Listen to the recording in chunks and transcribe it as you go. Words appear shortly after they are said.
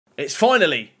It's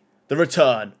finally the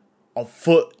return of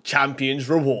FUT Champions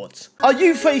Rewards. Are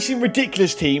you facing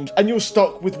ridiculous teams and you're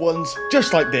stuck with ones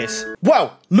just like this?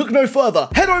 Well, look no further.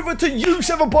 Head over to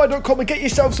u7buy.com and get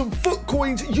yourself some FUT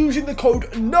coins using the code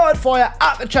NerdFire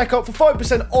at the checkout for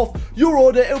 5% off your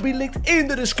order. It'll be linked in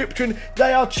the description.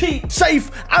 They are cheap, safe,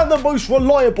 and the most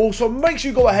reliable, so make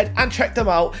sure you go ahead and check them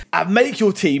out and make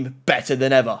your team better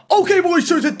than ever. Okay, boys,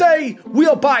 so today we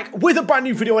are back with a brand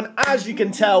new video, and as you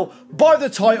can tell by the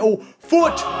title,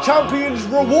 FUT Champions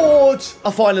Rewards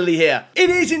are finally here. It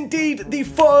is indeed the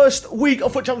first week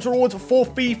of FUT Champions Rewards for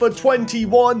FIFA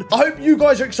 21. I hope you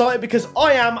guys are excited because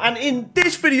I am, and in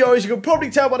this video, as you can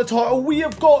probably tell by the title, we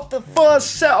have got the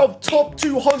first set of top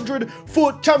 200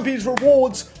 FUT Champions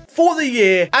Rewards for the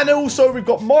year, and also we've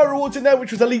got my rewards in there,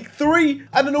 which was Elite 3,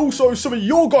 and then also some of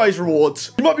your guys'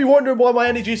 rewards. You might be wondering why my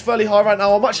energy is fairly high right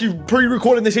now. I'm actually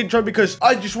pre-recording this intro because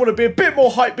I just want to be a bit more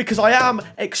hyped because I am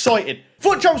excited.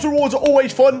 FUT Champions Rewards are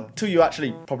always fun until you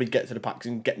actually probably get to the packs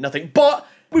and get nothing, but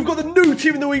we've got the new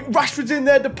team of the week. Rashford's in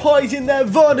there, Depay's in there,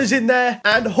 Werner's in there,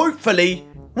 and hopefully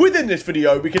within this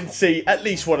video, we can see at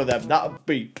least one of them. That would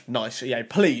be nice. Yeah,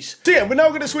 please. So yeah, we're now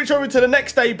going to switch over to the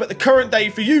next day, but the current day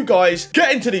for you guys.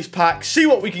 Get into these packs, see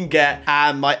what we can get,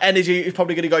 and my energy is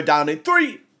probably going to go down in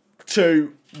 3,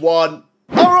 2, 1.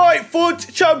 All right, FUT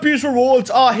Champions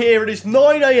Rewards are here. It is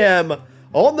 9 AM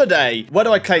on the day. Where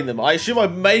do I claim them? I assume I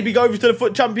maybe go over to the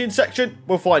FUT Champions section.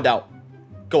 We'll find out.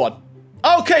 Go on.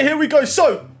 Okay, here we go.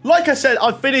 So, like I said,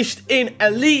 I finished in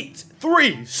Elite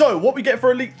 3. So, what we get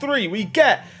for Elite 3, we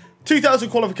get 2,000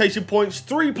 qualification points,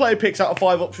 3 player picks out of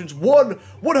 5 options, 1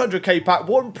 100k pack,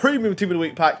 1 premium team of the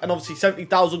week pack, and obviously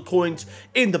 70,000 coins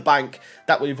in the bank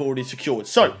that we've already secured.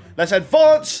 So, let's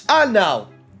advance, and now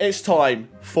it's time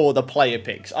for the player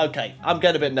picks. Okay, I'm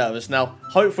getting a bit nervous now.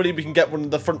 Hopefully, we can get one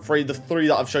of the front 3, the 3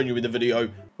 that I've shown you in the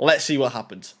video. Let's see what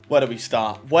happens. Where do we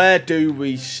start? Where do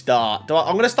we start?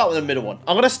 I'm going to start with the middle one.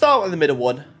 I'm going to start with the middle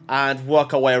one and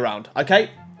work our way around, okay?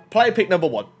 Player pick number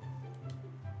 1.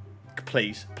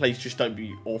 Please, please just don't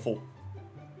be awful.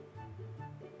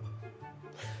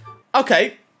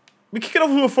 Okay, we kick it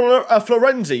off with a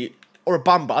Florenzi or a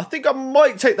Bamba. I think I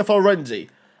might take the Florenzi.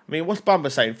 I mean, what's Bamba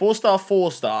saying? 4-star,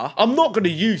 4-star. I'm not going to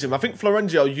use him. I think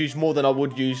Florenzi I'll use more than I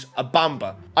would use a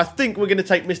Bamba. I think we're going to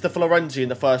take Mr. Florenzi in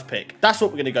the first pick. That's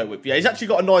what we're going to go with. Yeah, he's actually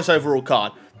got a nice overall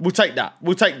card. We'll take that.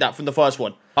 We'll take that from the first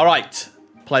one. All right,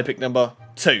 player pick number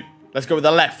 2. Let's go with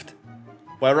the left,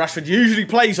 where Rashford usually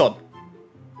plays on.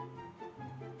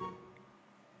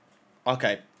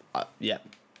 Okay. Yeah.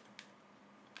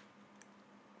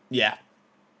 Yeah.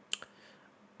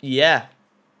 Yeah.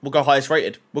 We'll go highest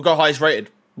rated. We'll go highest rated.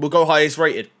 We'll go highest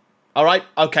rated. All right.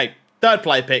 Okay. Third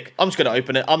player pick. I'm just going to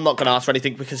open it. I'm not going to ask for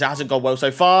anything because it hasn't gone well so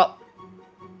far.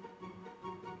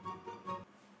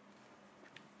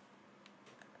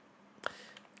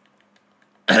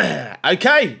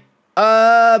 Okay.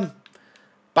 Bamba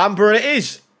it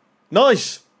is.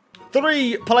 Nice.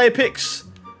 3 player picks.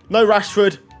 No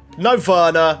Rashford. No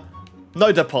Werner,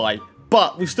 no Depay,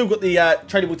 but we've still got the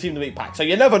tradable team of the week pack, so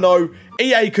you never know,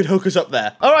 EA could hook us up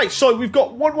there. All right, so we've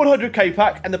got one 100k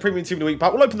pack and the premium team of the week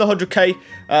pack. We'll open the 100k.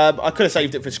 I could have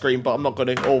saved it for screen, but I'm not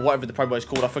going to, or whatever the promo is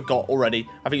called. I forgot already.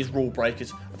 I think it's Rule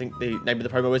Breakers. I think the name of the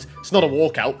promo is. It's not a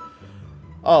walkout.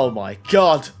 Oh my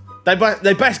God. They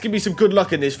best give me some good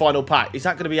luck in this final pack. Is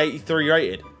that going to be 83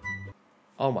 rated?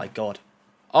 Oh my God.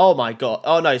 Oh my God.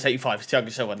 Oh no, it's 85. It's Thiago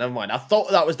Silva. Never mind. I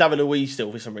thought that was David Luiz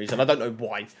still for some reason. I don't know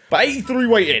why. But 83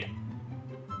 weighted.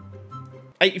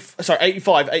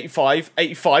 85, 85,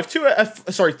 85. 3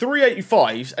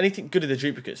 85s. Anything good in the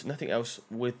duplicates. Nothing else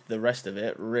with the rest of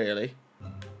it, really.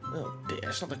 Oh dear.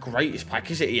 It's not the greatest pack,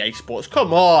 is it, EA Sports?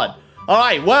 Come on.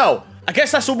 Alright, well, I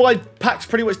guess that's all my packs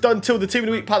pretty much done till the team of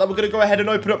the week pack that we're going to go ahead and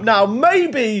open up now.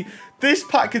 Maybe this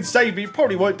pack can save me.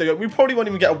 Probably won't do it. We probably won't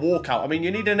even get a walkout. I mean, you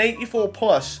need an 84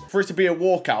 plus for it to be a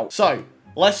walkout. So,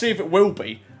 let's see if it will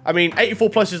be. I mean,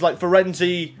 84 plus is like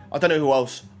Florenzi. I don't know who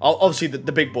else. Obviously,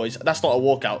 the big boys. That's not a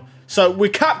walkout. So, we're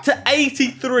capped at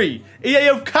 83. EA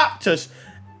have capped us.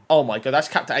 Oh my God, that's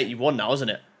capped at 81 now, isn't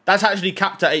it? That's actually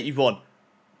capped at 81.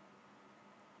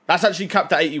 That's actually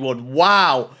capped at 81.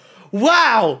 Wow.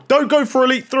 Wow. Don't go for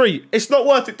Elite 3. It's not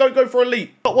worth it. Don't go for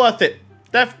Elite. Not worth it.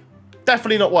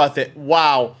 Definitely not worth it.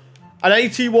 Wow. An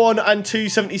 81 and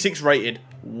 276 rated.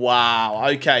 Wow.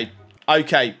 Okay.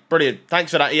 Okay. Brilliant.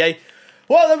 Thanks for that, EA.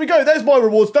 Well, there we go. There's my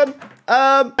rewards done.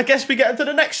 I guess we get into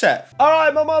the next set. All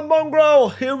right, my man Mongrel.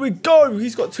 Here we go.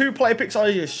 He's got 2 player picks. I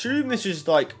assume this is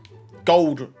like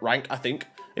gold rank, I think.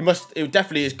 It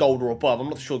definitely is gold or above. I'm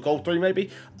not sure. Gold 3 maybe.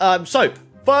 So,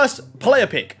 first player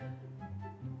pick.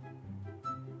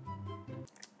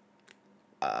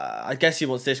 I guess he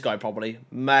wants this guy probably.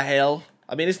 Mahil.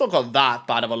 I mean, it's not got that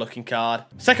bad of a looking card.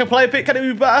 Second player pick, can it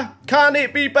be better? Can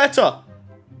it be better?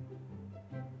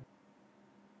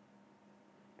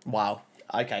 Wow.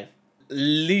 Okay.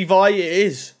 Levi it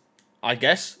is, I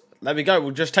guess. There we go.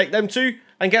 We'll just take them two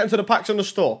and get into the packs on the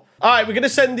store. All right, we're going to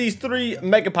send these 3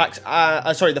 mega packs.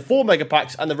 The 4 mega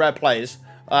packs and the rare players.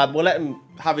 We'll let him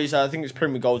have his, I think it's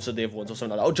premium golds or the other ones or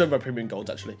something like that. Oh, jumbo premium golds,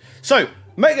 actually. So,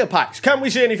 mega packs. Can we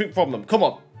see anything from them? Come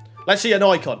on. Let's see an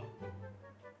icon.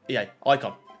 EA,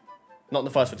 icon. Not in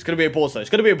the first one. It's going to be a boards, though. It's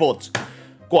going to be a boards.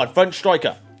 Go on, French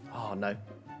striker. Oh, no.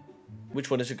 Which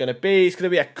one is it going to be? It's going to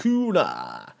be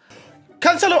Acuna.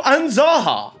 Cancelo and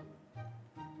Zaha.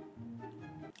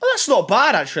 Oh, that's not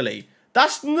bad, actually.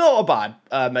 That's not a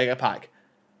bad mega pack.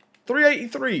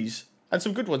 383s. And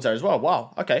some good ones there as well.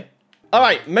 Wow, okay. All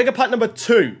right, mega pack number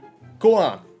 2. Go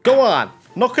on. Go on.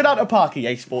 Knock it out of the park,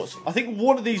 EA Sports. I think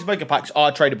one of these mega packs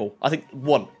are tradable. I think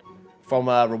one from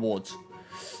rewards.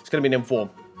 It's going to be an inform.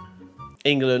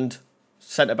 England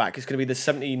centre-back. It's going to be the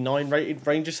 79 rated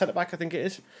Rangers centre-back, I think it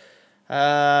is.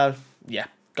 Yeah,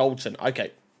 Goldson.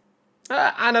 Okay.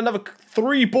 And another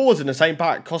 3 boards in the same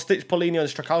pack. Kostic, Polino, and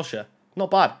Strakosha.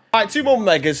 Not bad. All right, 2 more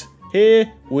megas.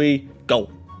 Here we go.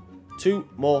 2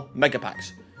 more mega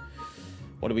packs.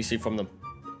 What do we see from them?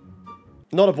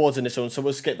 Not a boards in this one, so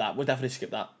we'll skip that. We'll definitely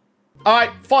skip that. All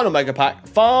right, final mega pack.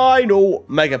 Final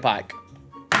mega pack.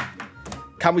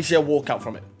 Can we see a walkout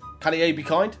from it? Can EA be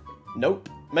kind? Nope.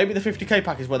 Maybe the 50k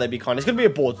pack is where they be kind. It's going to be a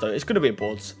boards, though. It's going to be a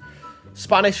boards.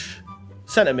 Spanish,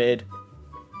 centre mid.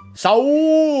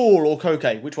 Saul or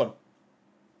Koke? Which one?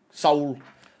 Saul.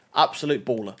 Absolute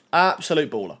baller.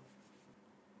 Absolute baller.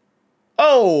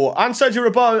 Oh, and Sergio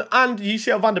Roberto and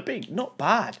UCL Van der Beek. Not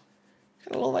bad.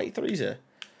 Got a lot of 83s here.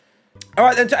 All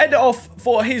right, then, to end it off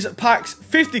for his packs,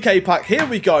 50k pack. Here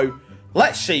we go.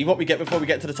 Let's see what we get before we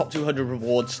get to the top 200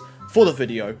 rewards for the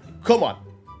video. Come on.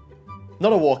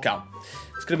 Not a walkout.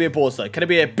 It's going to be a boards, though. Can it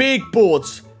be a big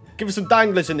boards? Give us some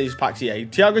danglers in these packs here.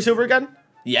 Thiago Silva again?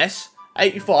 Yes.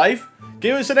 85.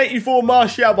 Give us an 84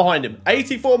 Martial behind him.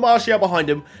 84 Martial behind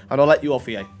him, and I'll let you off,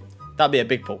 EA. That'd be a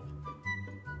big pull.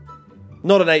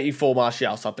 Not an 84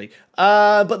 Martial, sadly.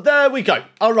 But there we go.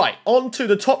 All right, on to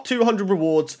the top 200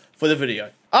 rewards for the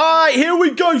video. All right, here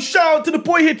we go. Shout out to the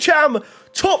boy here, Cham.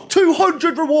 Top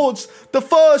 200 rewards. The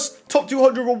first top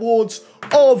 200 rewards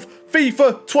of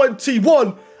FIFA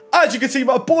 21. As you can see,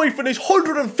 my boy finished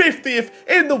 150th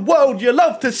in the world. You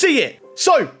love to see it.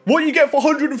 So, what you get for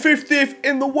 150th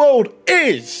in the world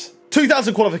is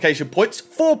 2,000 qualification points,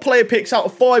 4 player picks out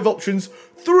of 5 options,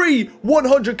 3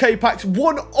 100k packs,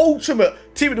 1 ultimate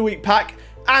team of the week pack,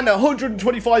 and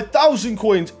 125,000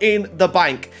 coins in the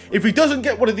bank. If he doesn't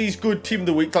get one of these good team of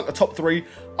the week, like the top 3,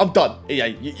 I'm done.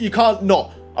 EA, you can't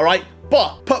not, all right?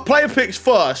 But put player picks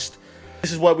first.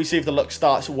 This is where we see if the luck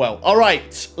starts well. All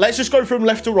right, let's just go from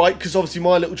left to right, because obviously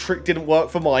my little trick didn't work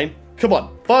for mine. Come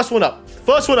on, first one up.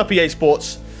 First one up, EA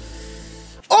Sports.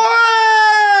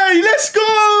 Oi! Let's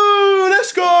go!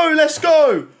 Let's go! Let's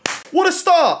go! What a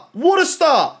start! What a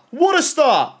start! What a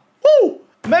start! Woo!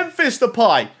 Memphis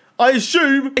Depay. I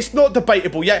assume it's not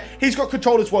debatable yet. He's got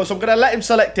control as well, so I'm going to let him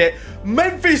select it.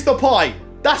 Memphis Depay.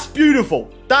 That's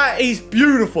beautiful. That is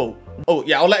beautiful. Oh,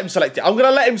 yeah, I'll let him select it. I'm going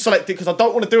to let him select it because I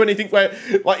don't want to do anything where,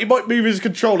 like, he might move his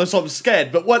controller, so I'm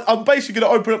scared. But I'm basically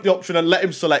going to open up the option and let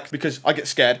him select because I get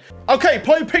scared. Okay,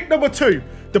 play pick number 2.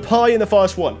 Depay in the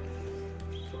first one.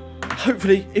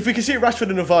 Hopefully, if we can see Rashford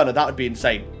and Werner, that would be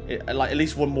insane. Like, at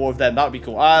least one more of them. That would be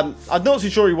cool. I'm not too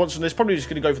sure he wants on this. Probably just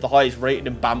going to go for the highest rated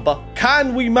in Bamba.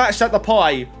 Can we match that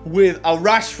Depay with a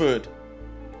Rashford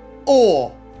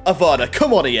or a Werner?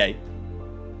 Come on, EA.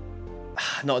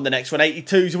 Not in the next one.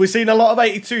 82s. We've seen a lot of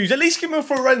 82s. At least give him a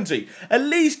Florenzi. At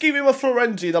least give him a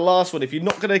Florenzi in the last one. If you're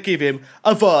not going to give him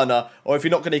a Werner, or if you're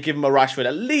not going to give him a Rashford,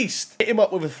 at least hit him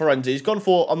up with a Florenzi. He's gone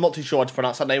for, I'm not too sure how to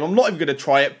pronounce that name. I'm not even going to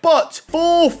try it. But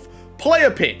 4th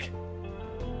player pick.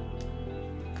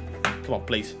 Come on,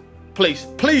 please. Please.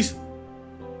 Please.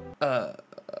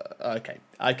 Okay.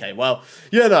 Okay, well,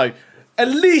 you know. At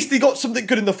least he got something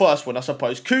good in the first one, I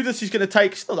suppose. Kudus he's going to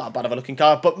take. It's not that bad of a looking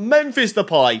card. But Memphis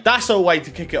Depay, that's a way to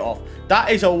kick it off.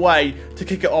 That is a way to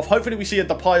kick it off. Hopefully we see a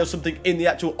Depay or something in the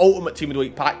actual Ultimate Team of the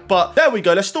Week pack. But there we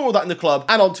go. Let's store all that in the club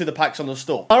and onto the packs on the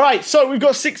store. All right, so we've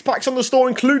got 6 packs on the store,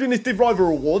 including this Div Rival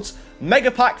Rewards. Mega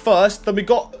pack first. Then we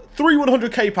got 3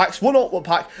 100k packs, 1 Ultimate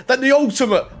pack. Then the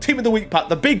Ultimate Team of the Week pack,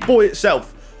 the big boy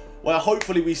itself. Where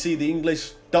hopefully we see the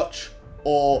English, Dutch,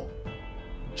 or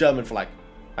German flag.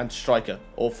 And striker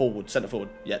or forward, centre forward.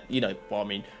 Yeah, you know what I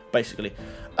mean, basically.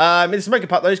 In this mega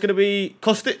pack, though, is going to be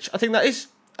Kostic, I think that is,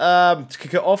 to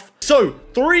kick it off. So,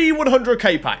 3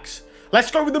 100k packs.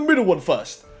 Let's go with the middle one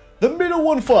first. The middle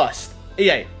one first.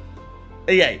 EA.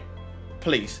 EA.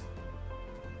 Please.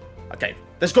 Okay.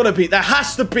 There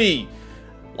has to be.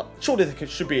 Like, surely there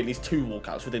should be at least 2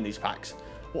 walkouts within these packs.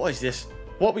 What is this?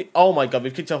 Oh my god,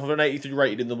 we've kicked off with an 83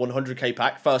 rated in the 100k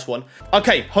pack. First one.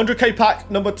 Okay, 100k pack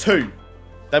number 2.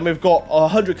 Then we've got a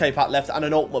 100k pack left and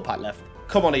an ultimate pack left.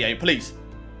 Come on, EA, please.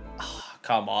 Oh,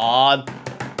 come on.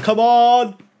 Come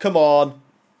on. Come on.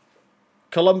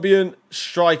 Colombian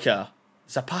striker.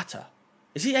 Zapata.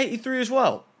 Is he 83 as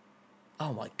well?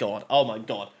 Oh my god. Oh my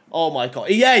god. Oh my god.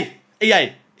 EA.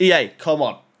 EA. EA. Come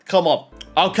on. Come on.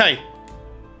 Okay.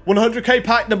 100k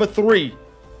pack number 3.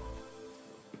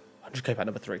 100k pack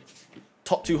number 3.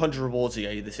 Top 200 rewards,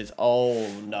 EA. This is. Oh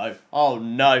no. Oh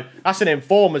no. That's an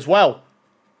inform as well.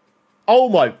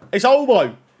 Olmo. It's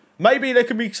Olmo. Maybe there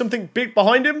could be something big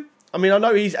behind him. I mean, I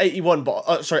know he's 81,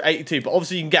 but sorry, 82, but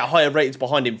obviously you can get higher ratings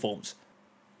behind informs.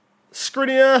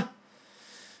 Skriniar.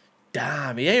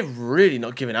 Damn, EA really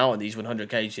not giving out on these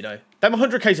 100ks, you know. Them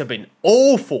 100ks have been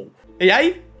awful.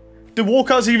 EA? Do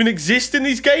walkouts even exist in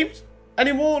these games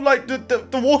anymore? Like, the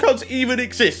walkouts even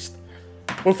exist?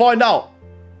 We'll find out.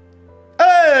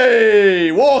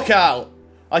 Hey, walkout.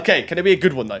 Okay, can it be a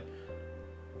good one, though?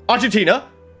 Argentina.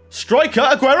 Striker,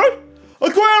 Aguero?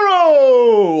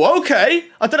 Aguero! Okay.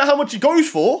 I don't know how much he goes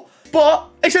for, but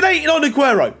it's an 89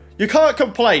 Aguero. You can't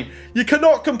complain. You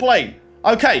cannot complain.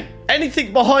 Okay.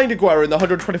 Anything behind Aguero in the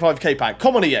 125k pack?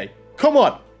 Come on, EA. Come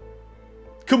on.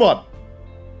 Come on.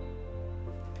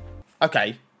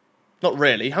 Okay. Not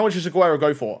really. How much does Aguero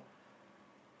go for?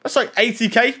 That's like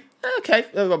 80k. Okay.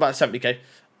 About 70k.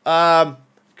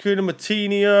 Kuna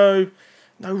Martinho.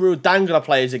 No real dangler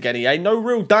players again, EA. No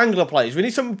real dangler players. We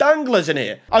need some danglers in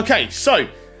here. Okay, so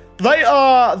they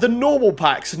are the normal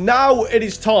packs. Now it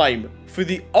is time for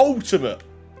the ultimate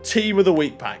Team of the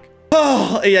Week pack.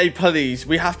 Oh, EA, please.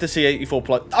 We have to see 84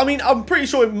 plus. I mean, I'm pretty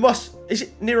sure it must. Is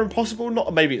it near impossible?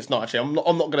 Not. Maybe it's not, actually. I'm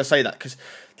not going to say that because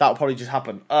that'll probably just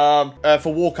happen. For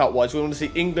walkout-wise, we want to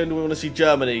see England, we want to see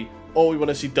Germany, or we want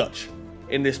to see Dutch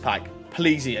in this pack.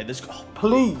 Please, EA. Oh,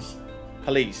 please.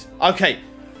 Please. Okay.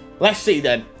 Let's see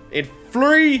then. In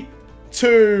 3,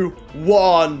 2,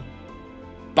 1,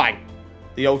 bang.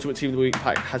 The Ultimate Team of the Week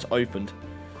pack has opened.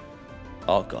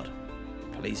 Oh god.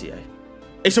 Please, EA.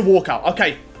 It's a walkout.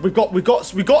 Okay, we got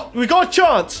a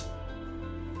chance.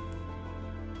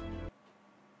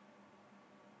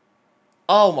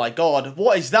 Oh my god,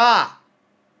 what is that?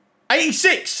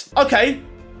 86. Okay.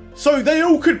 So they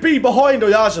all could be behind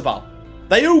Oyarzabal.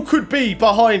 They all could be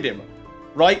behind him.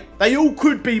 Right? They all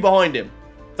could be behind him.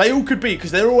 They all could be,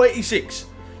 because they're all 86.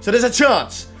 So there's a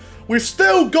chance. We've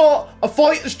still got a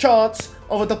fighter's chance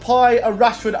of a Depay, a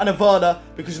Rashford, and a Werner,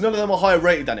 because none of them are higher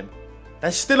rated than him.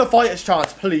 There's still a fighter's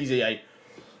chance. Please, EA.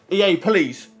 EA,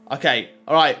 please. Okay.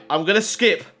 Alright. I'm going to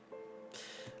skip.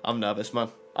 I'm nervous, man.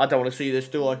 I don't want to see this,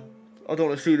 do I? I don't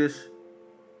want to see this.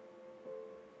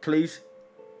 Please.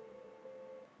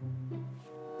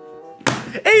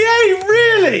 EA,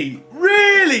 really?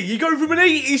 Really? You go from an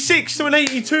 86 to an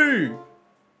 82?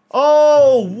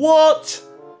 Oh, what?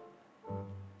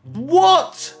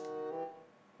 What?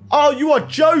 Oh, you are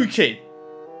joking.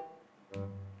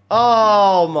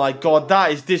 Oh my god,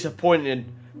 that is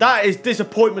disappointing. That is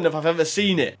disappointment if I've ever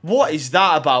seen it. What is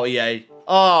that about, EA?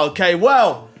 Oh, okay,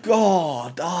 well,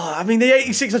 god. Oh, I mean, the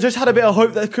 86, I just had a bit of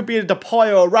hope that there could be a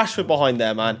Depay or a Rashford behind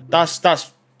there, man. That's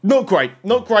not great.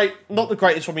 Not great. Not the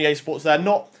greatest from EA Sports there.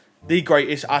 Not the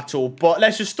greatest at all. But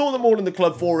let's just store them all in the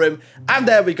club for him. And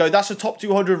there we go. That's the top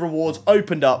 200 rewards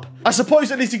opened up. I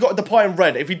suppose at least he got a Depay in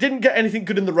red. If he didn't get anything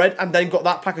good in the red and then got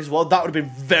that pack as well, that would have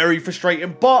been very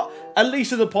frustrating. But at least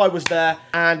the Depay was there.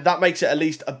 And that makes it at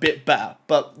least a bit better.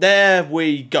 But there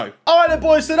we go. Alright then,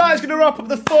 boys. So that is going to wrap up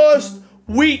the first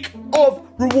week of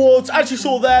rewards. As you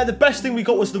saw there, the best thing we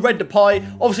got was the red Depay.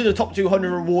 Obviously the top 200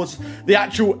 rewards, the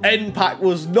actual end pack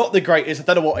was not the greatest. I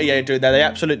don't know what EA are doing there. They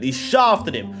absolutely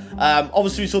shafted him.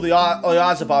 Obviously we saw the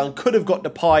Oyarzabal and could have got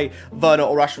Depay, Werner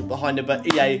or Rashford behind him, but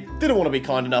EA didn't want to be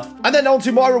kind enough. And then on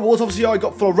to my rewards. Obviously I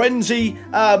got Florenzi.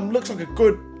 Looks like a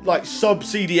good like sub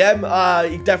CDM.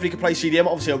 He definitely can play CDM.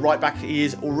 Obviously a right back he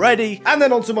is already. And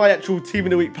then onto my actual Team of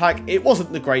the Week pack. It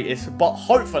wasn't the greatest, but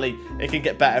hopefully it can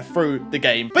get better through the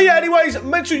game. But yeah, anyways,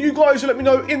 make sure you guys let me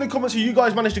know in the comments who you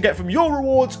guys managed to get from your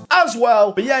rewards as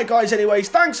well. But yeah, guys, anyways,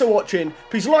 thanks for watching.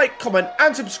 Please like, comment,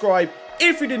 and subscribe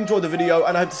if you did enjoy the video,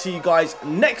 and I hope to see you guys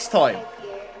next time.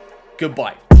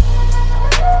 Goodbye.